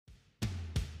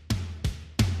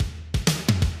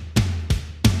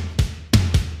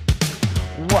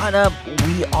What up?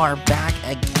 We are back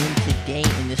again today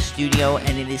in the studio,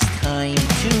 and it is time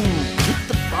to get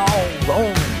the ball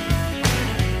rolling.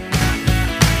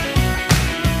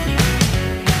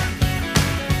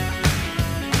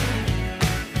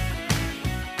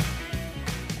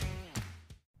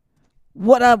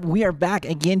 What up? We are back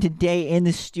again today in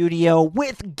the studio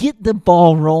with Get the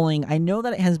Ball Rolling. I know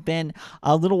that it has been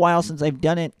a little while since I've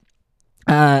done it.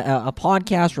 A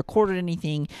podcast, recorded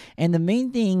anything, and the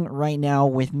main thing right now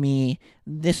with me,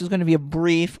 this is going to be a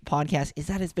brief podcast, is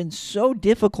that it's been so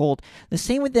difficult. The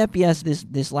same with the FBS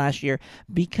this last year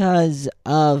because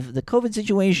of the COVID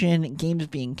situation, games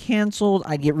being canceled.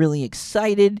 I'd get really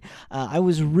excited. I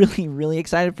was really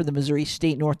excited for the Missouri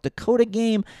State North Dakota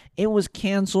game. It was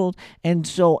canceled, and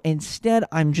so instead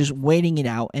I'm just waiting it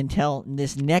out until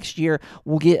this next year.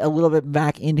 We'll get a little bit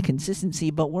back into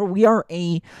consistency, but where we are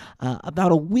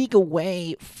about a week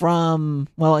away from,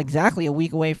 exactly a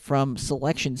week away from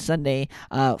Selection Sunday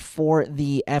for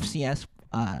the FCS,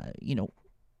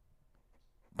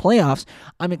 playoffs.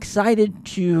 I'm excited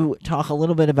to talk a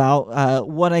little bit about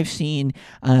what I've seen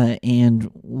and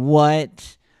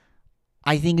what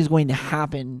I think is going to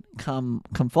happen come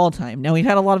fall time. Now, we've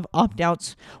had a lot of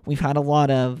opt-outs. We've had a lot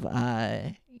of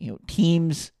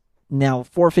teams now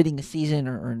forfeiting the season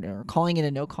or calling it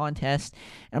a no contest.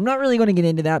 And I'm not really going to get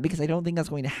into that because I don't think that's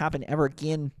going to happen ever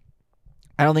again.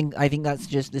 I think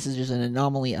this is just an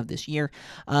anomaly of this year.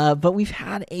 But we've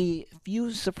had a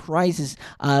few surprises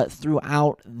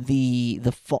throughout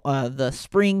the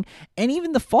spring and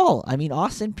even the fall. I mean,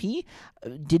 Austin Peay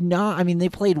they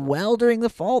played well during the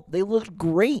fall. They looked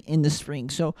great in the spring.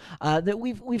 So that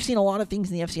we've seen a lot of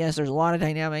things in the FCS. There's a lot of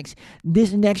dynamics.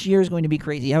 This next year is going to be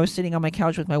crazy. I was sitting on my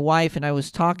couch with my wife and I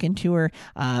was talking to her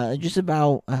just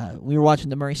about we were watching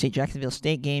the Murray State Jacksonville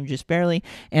State game just barely,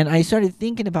 and I started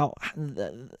thinking about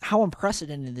how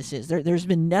unprecedented this is. There's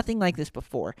been nothing like this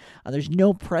before. There's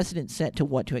no precedent set to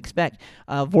what to expect.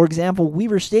 For example,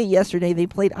 Weber State yesterday, they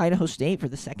played Idaho State for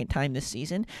the second time this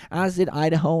season, as did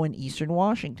Idaho and Eastern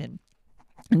Washington.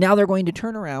 Now they're going to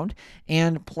turn around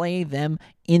and play them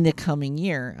in the coming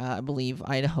year. I believe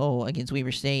Idaho against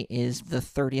Weber State is the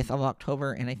 30th of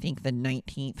October, and I think the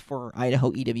 19th for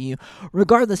Idaho EWU.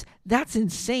 Regardless, that's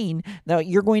insane that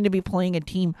you're going to be playing a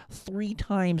team 3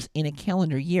 times in a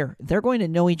calendar year. They're going to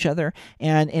know each other,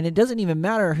 and it doesn't even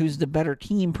matter who's the better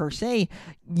team per se.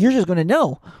 You're just going to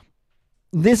know.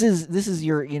 This is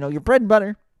your bread and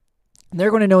butter. They're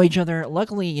going to know each other.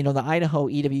 Luckily, the Idaho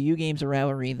EWU game's a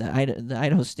rivalry. The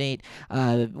Idaho State,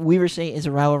 Weber State is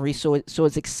a rivalry. So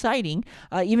it's exciting.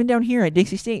 Even down here at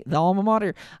Dixie State, the alma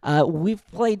mater, we've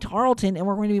played Tarleton, and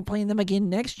we're going to be playing them again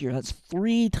next year. That's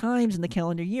 3 times in the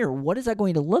calendar year. What is that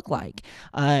going to look like?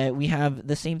 We have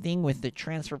the same thing with the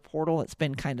transfer portal. It's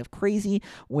been kind of crazy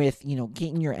with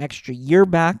getting your extra year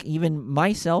back. Even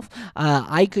myself,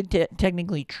 I could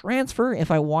technically transfer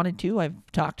if I wanted to. I've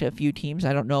talked to a few teams.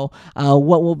 I don't know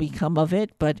what will become of it,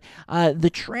 but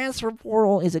the transfer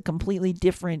portal is a completely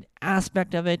different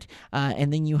aspect of it,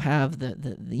 and then you have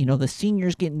the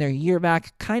seniors getting their year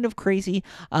back. Kind of crazy.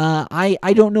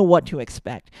 I don't know what to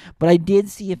expect, but I did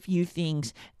see a few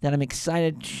things that I'm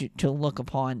excited to look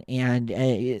upon, and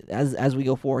as we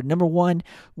go forward. Number one,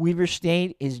 Weber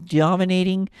State is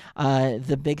dominating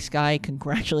the Big Sky.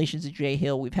 Congratulations to Jay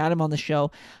Hill. We've had him on the show.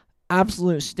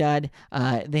 Absolute stud.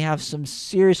 They have some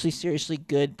seriously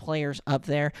good players up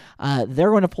there.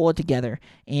 They're going to pull it together.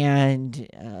 And,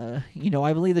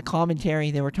 I believe the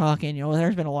commentary, they were talking,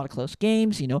 there's been a lot of close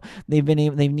games. They've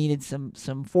needed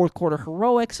some fourth quarter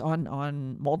heroics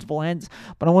on multiple ends.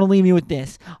 But I want to leave you with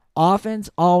this. Offense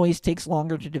always takes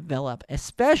longer to develop,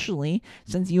 especially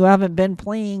since you haven't been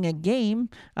playing a game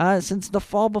since the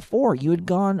fall before. You had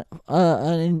gone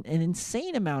an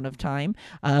insane amount of time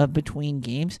between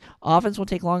games. Offense will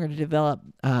take longer to develop.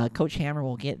 Coach Hammer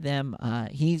will get them.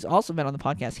 He's also been on the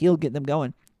podcast. He'll get them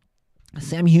going.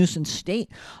 Sam Houston State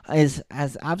has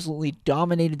absolutely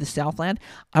dominated the Southland.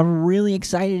 I'm really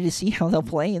excited to see how they'll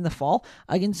play in the fall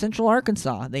against Central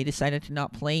Arkansas. They decided to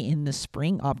not play in the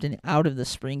spring, opting out of the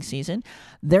spring season.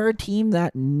 They're a team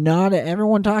that not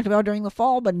everyone talked about during the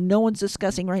fall, but no one's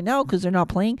discussing right now because they're not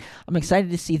playing. I'm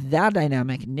excited to see that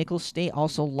dynamic. Nicholls State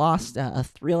also lost a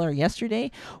thriller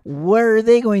yesterday. What are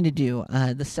they going to do?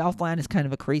 The Southland is kind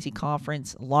of a crazy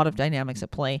conference. A lot of dynamics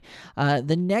at play.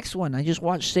 The next one, I just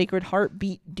watched Sacred Heart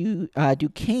beat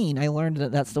Duquesne. I learned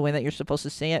that that's the way that you're supposed to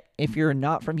say it if you're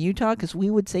not from Utah, because we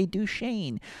would say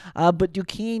Duchesne. But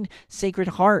Duquesne, Sacred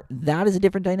Heart, that is a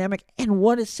different dynamic. And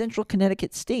what is Central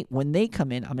Connecticut State when they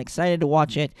come in? I'm excited to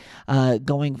watch it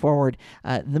going forward.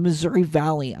 The Missouri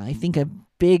Valley, I think a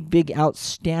big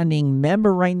outstanding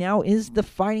member right now is the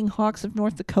Fighting Hawks of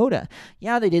North Dakota.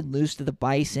 Yeah, they did lose to the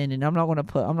Bison, and I'm not going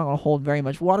to hold very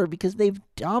much water because they've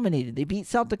dominated. They beat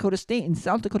South Dakota State, and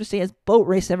South Dakota State has boat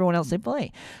raced everyone else they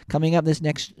play. Coming up this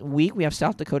next week, we have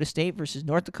South Dakota State versus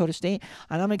North Dakota State,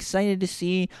 and I'm excited to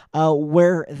see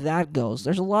where that goes.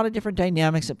 There's a lot of different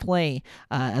dynamics at play,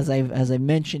 as I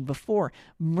mentioned before.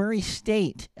 Murray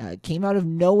State came out of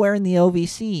nowhere in the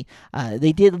OVC.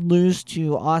 They did lose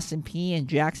to Austin Peay and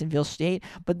Jacksonville State,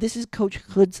 but this is Coach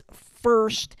Hood's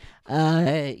first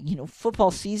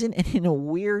football season, and in a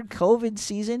weird COVID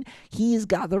season, he's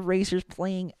got the Racers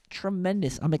playing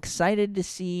tremendous. I'm excited to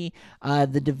see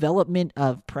the development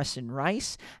of Preston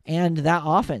Rice and that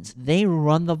offense. They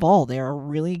run the ball. They're a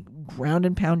really ground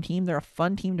and pound team. They're a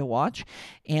fun team to watch,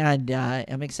 and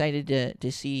I'm excited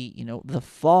to see the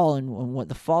fall and what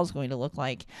the fall is going to look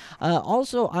like.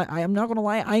 Also, I am not going to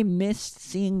lie, I missed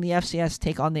seeing the FCS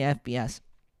take on the FBS.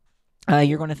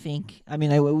 You're going to think,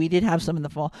 we did have some in the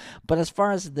fall, but as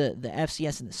far as the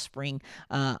FCS in the spring,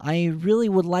 I really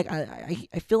would like, I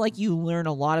feel like you learn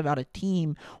a lot about a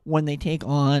team when they take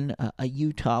on a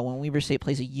Utah, when Weber State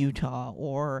plays a Utah,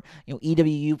 or,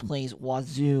 EWU plays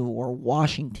Wazoo or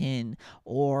Washington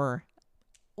or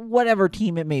whatever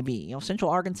team it may be, Central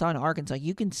Arkansas and Arkansas.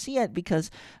 You can see it because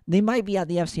they might be at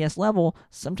the FCS level.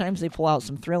 Sometimes they pull out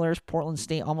some thrillers. Portland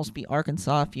State almost beat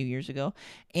Arkansas a few years ago,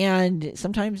 and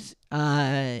sometimes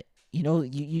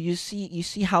you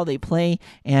see how they play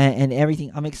and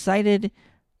everything. I'm excited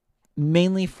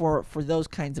mainly for those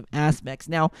kinds of aspects.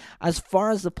 Now, as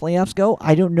far as the playoffs go,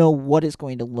 I don't know what it's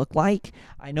going to look like.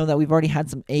 I know that we've already had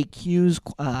some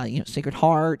AQs, Sacred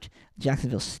Heart,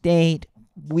 Jacksonville State,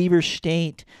 Weber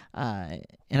State, and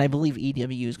I believe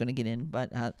EWU is going to get in,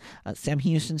 but Sam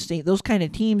Houston State, those kind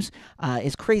of teams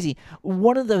is crazy.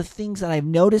 One of the things that I've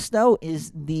noticed, though,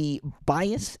 is the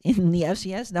bias in the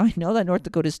FCS. Now, I know that North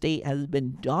Dakota State has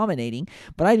been dominating,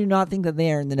 but I do not think that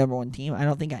they are the number one team. I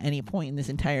don't think at any point in this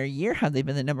entire year have they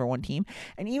been the number one team.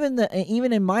 And even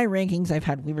in my rankings, I've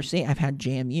had Weber State, I've had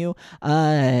JMU,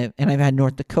 and I've had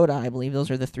North Dakota. I believe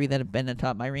those are the three that have been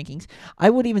atop my rankings. I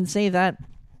would even say that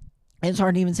it's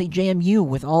hard to even say JMU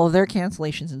with all of their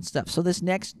cancellations and stuff. So this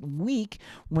next week,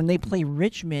 when they play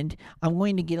Richmond, I'm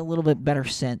going to get a little bit better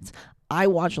sense. I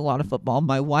watch a lot of football.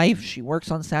 My wife, she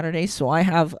works on Saturdays, so I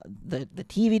have the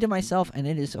TV to myself, and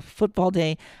it is a football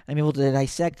day. I'm able to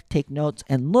dissect, take notes,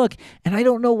 and look, and I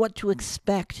don't know what to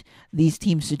expect these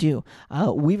teams to do.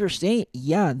 Weber State,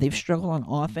 yeah, they've struggled on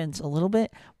offense a little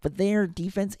bit, but their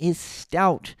defense is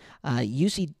stout.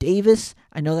 UC Davis,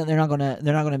 I know that they're not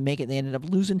gonna make it. They ended up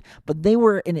losing, but they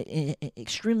were an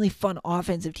extremely fun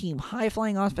offensive team, high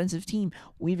flying offensive team.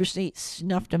 Weber State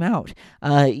snuffed them out.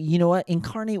 You know what?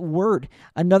 Incarnate Word,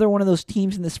 another one of those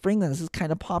teams in the spring that has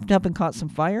kind of popped up and caught some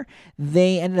fire.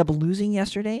 They ended up losing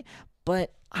yesterday,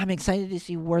 but I'm excited to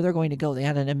see where they're going to go. They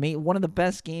had one of the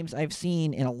best games I've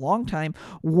seen in a long time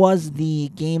was the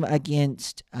game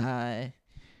against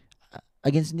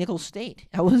Nicholls State.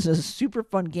 That was a super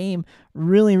fun game,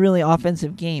 really, really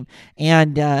offensive game.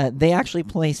 And they actually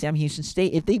play Sam Houston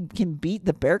State. If they can beat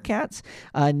the Bearcats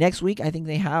next week, I think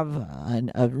they have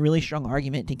a really strong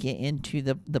argument to get into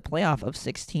the playoff of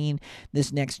 16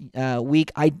 this next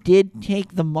week. I did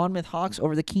take the Monmouth Hawks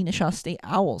over the Kennesaw State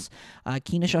Owls.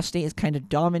 Kennesaw State is kind of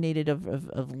dominated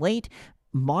of late.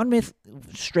 Monmouth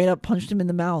straight up punched him in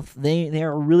the mouth. They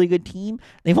are a really good team.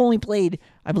 They've only played,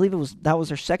 I believe that was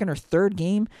their second or third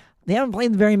game. They haven't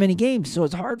played very many games, so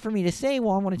it's hard for me to say,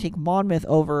 well, I want to take Monmouth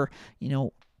over,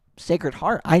 Sacred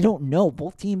Heart. I don't know.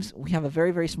 Both teams, we have a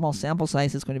very, very small sample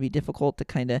size. It's going to be difficult to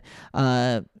kind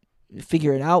of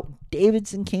figure it out.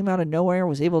 Davidson came out of nowhere,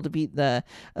 was able to beat the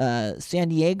San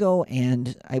Diego,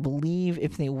 and I believe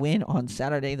if they win on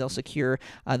Saturday, they'll secure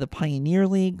the Pioneer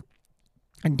League.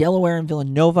 And Delaware and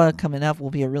Villanova coming up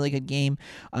will be a really good game.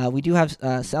 We do have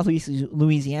Southeast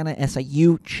Louisiana,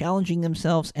 SIU challenging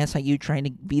themselves. SIU trying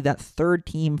to be that third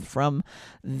team from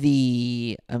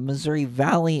the Missouri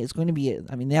Valley. It's going to be,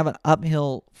 they have an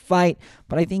uphill fight,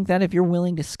 but I think that if you're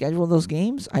willing to schedule those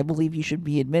games, I believe you should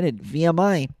be admitted.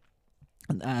 VMI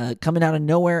coming out of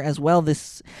nowhere as well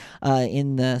this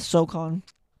in the SoCon.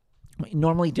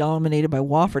 Normally dominated by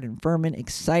Wofford and Furman.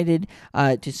 Excited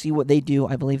to see what they do.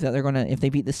 I believe that they're going to, if they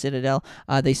beat the Citadel,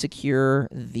 they secure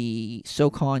the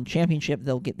SoCon championship.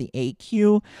 They'll get the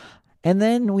AQ. And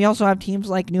then we also have teams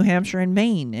like New Hampshire and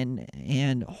Maine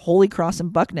and Holy Cross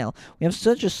and Bucknell. We have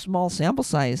such a small sample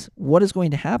size. What is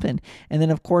going to happen? And then,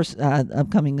 of course,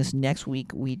 upcoming this next week,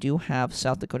 we do have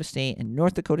South Dakota State and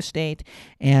North Dakota State,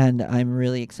 and I'm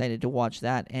really excited to watch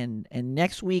that. And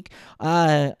next week,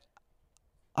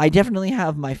 I definitely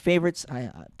have my favorites.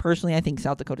 Personally, I think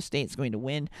South Dakota State is going to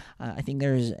win. I think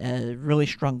there's a really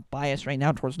strong bias right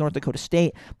now towards North Dakota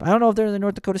State, but I don't know if they're the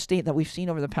North Dakota State that we've seen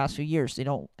over the past few years. They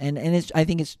don't, and I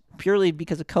think it's purely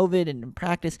because of COVID and in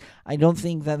practice. I don't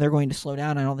think that they're going to slow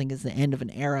down. I don't think it's the end of an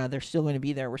era. They're still going to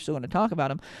be there. We're still going to talk about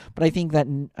them, but I think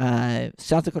that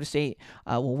South Dakota State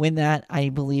will win that. I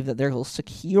believe that they'll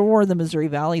secure the Missouri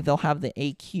Valley. They'll have the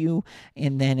AQ,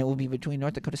 and then it will be between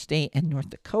North Dakota State and North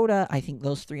Dakota. I think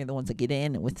those three are the ones that get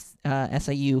in, with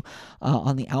SIU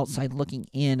on the outside looking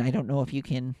in. I don't know if you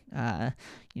can,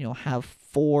 have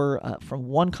four from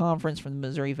one conference, from the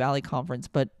Missouri Valley Conference,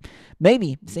 but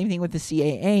maybe. Same thing with the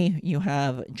CAA. You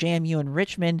have JMU and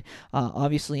Richmond.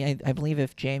 Obviously, I believe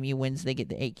if JMU wins, they get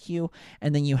the AQ,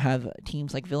 and then you have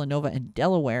teams like Villanova and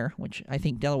Delaware, which I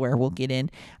think Delaware will get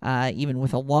in, even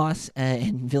with a loss.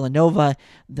 And Villanova,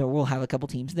 there will have a couple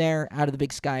teams there. Out of the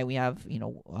Big Sky, we have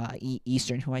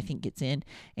Eastern, who I think gets in.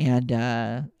 And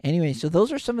anyway, so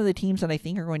those are some of the teams that I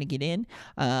think are going to get in.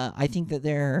 I think that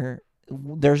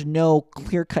there's no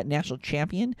clear-cut national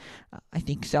champion. I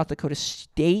think South Dakota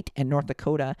State and North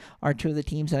Dakota are two of the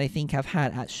teams that I think have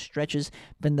had at stretches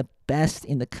been the best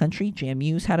in the country.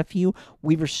 JMU's had a few.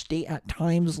 Weber State at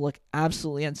times look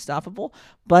absolutely unstoppable,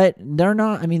 but they're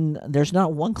not. I mean, there's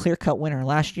not one clear-cut winner.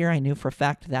 Last year, I knew for a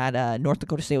fact that North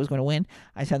Dakota State was going to win.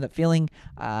 I just had that feeling.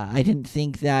 I didn't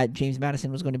think that James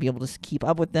Madison was going to be able to keep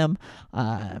up with them.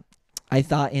 I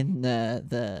thought in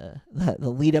the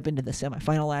lead up into the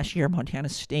semifinal last year, Montana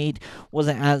State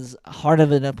wasn't as hard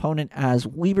of an opponent as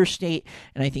Weber State,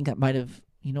 and I think that might have,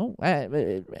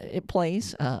 it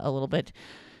plays a little bit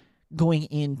going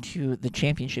into the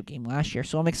championship game last year.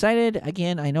 So I'm excited.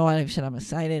 Again, I know I've said I'm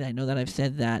excited. I know that I've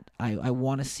said that I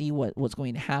want to see what's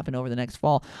going to happen over the next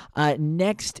fall.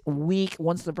 Next week,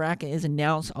 once the bracket is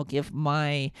announced, I'll give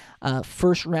my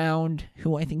first round,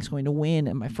 who I think is going to win,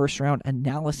 and my first round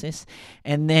analysis.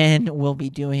 And then we'll be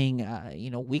doing,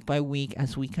 week by week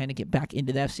as we kind of get back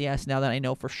into the FCS, now that I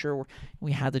know for sure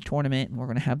we have the tournament and we're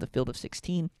going to have the field of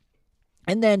 16.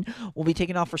 And then we'll be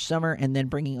taking off for summer and then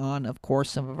bringing on, of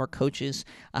course, some of our coaches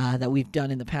that we've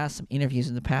done in the past, some interviews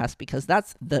in the past, because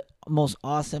that's the most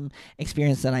awesome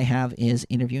experience that I have, is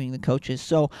interviewing the coaches.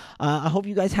 So I hope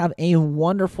you guys have a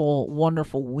wonderful,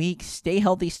 wonderful week. Stay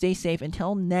healthy, stay safe.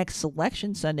 Until next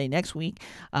Selection Sunday next week,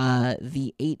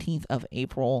 the 18th of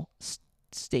April,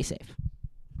 stay safe.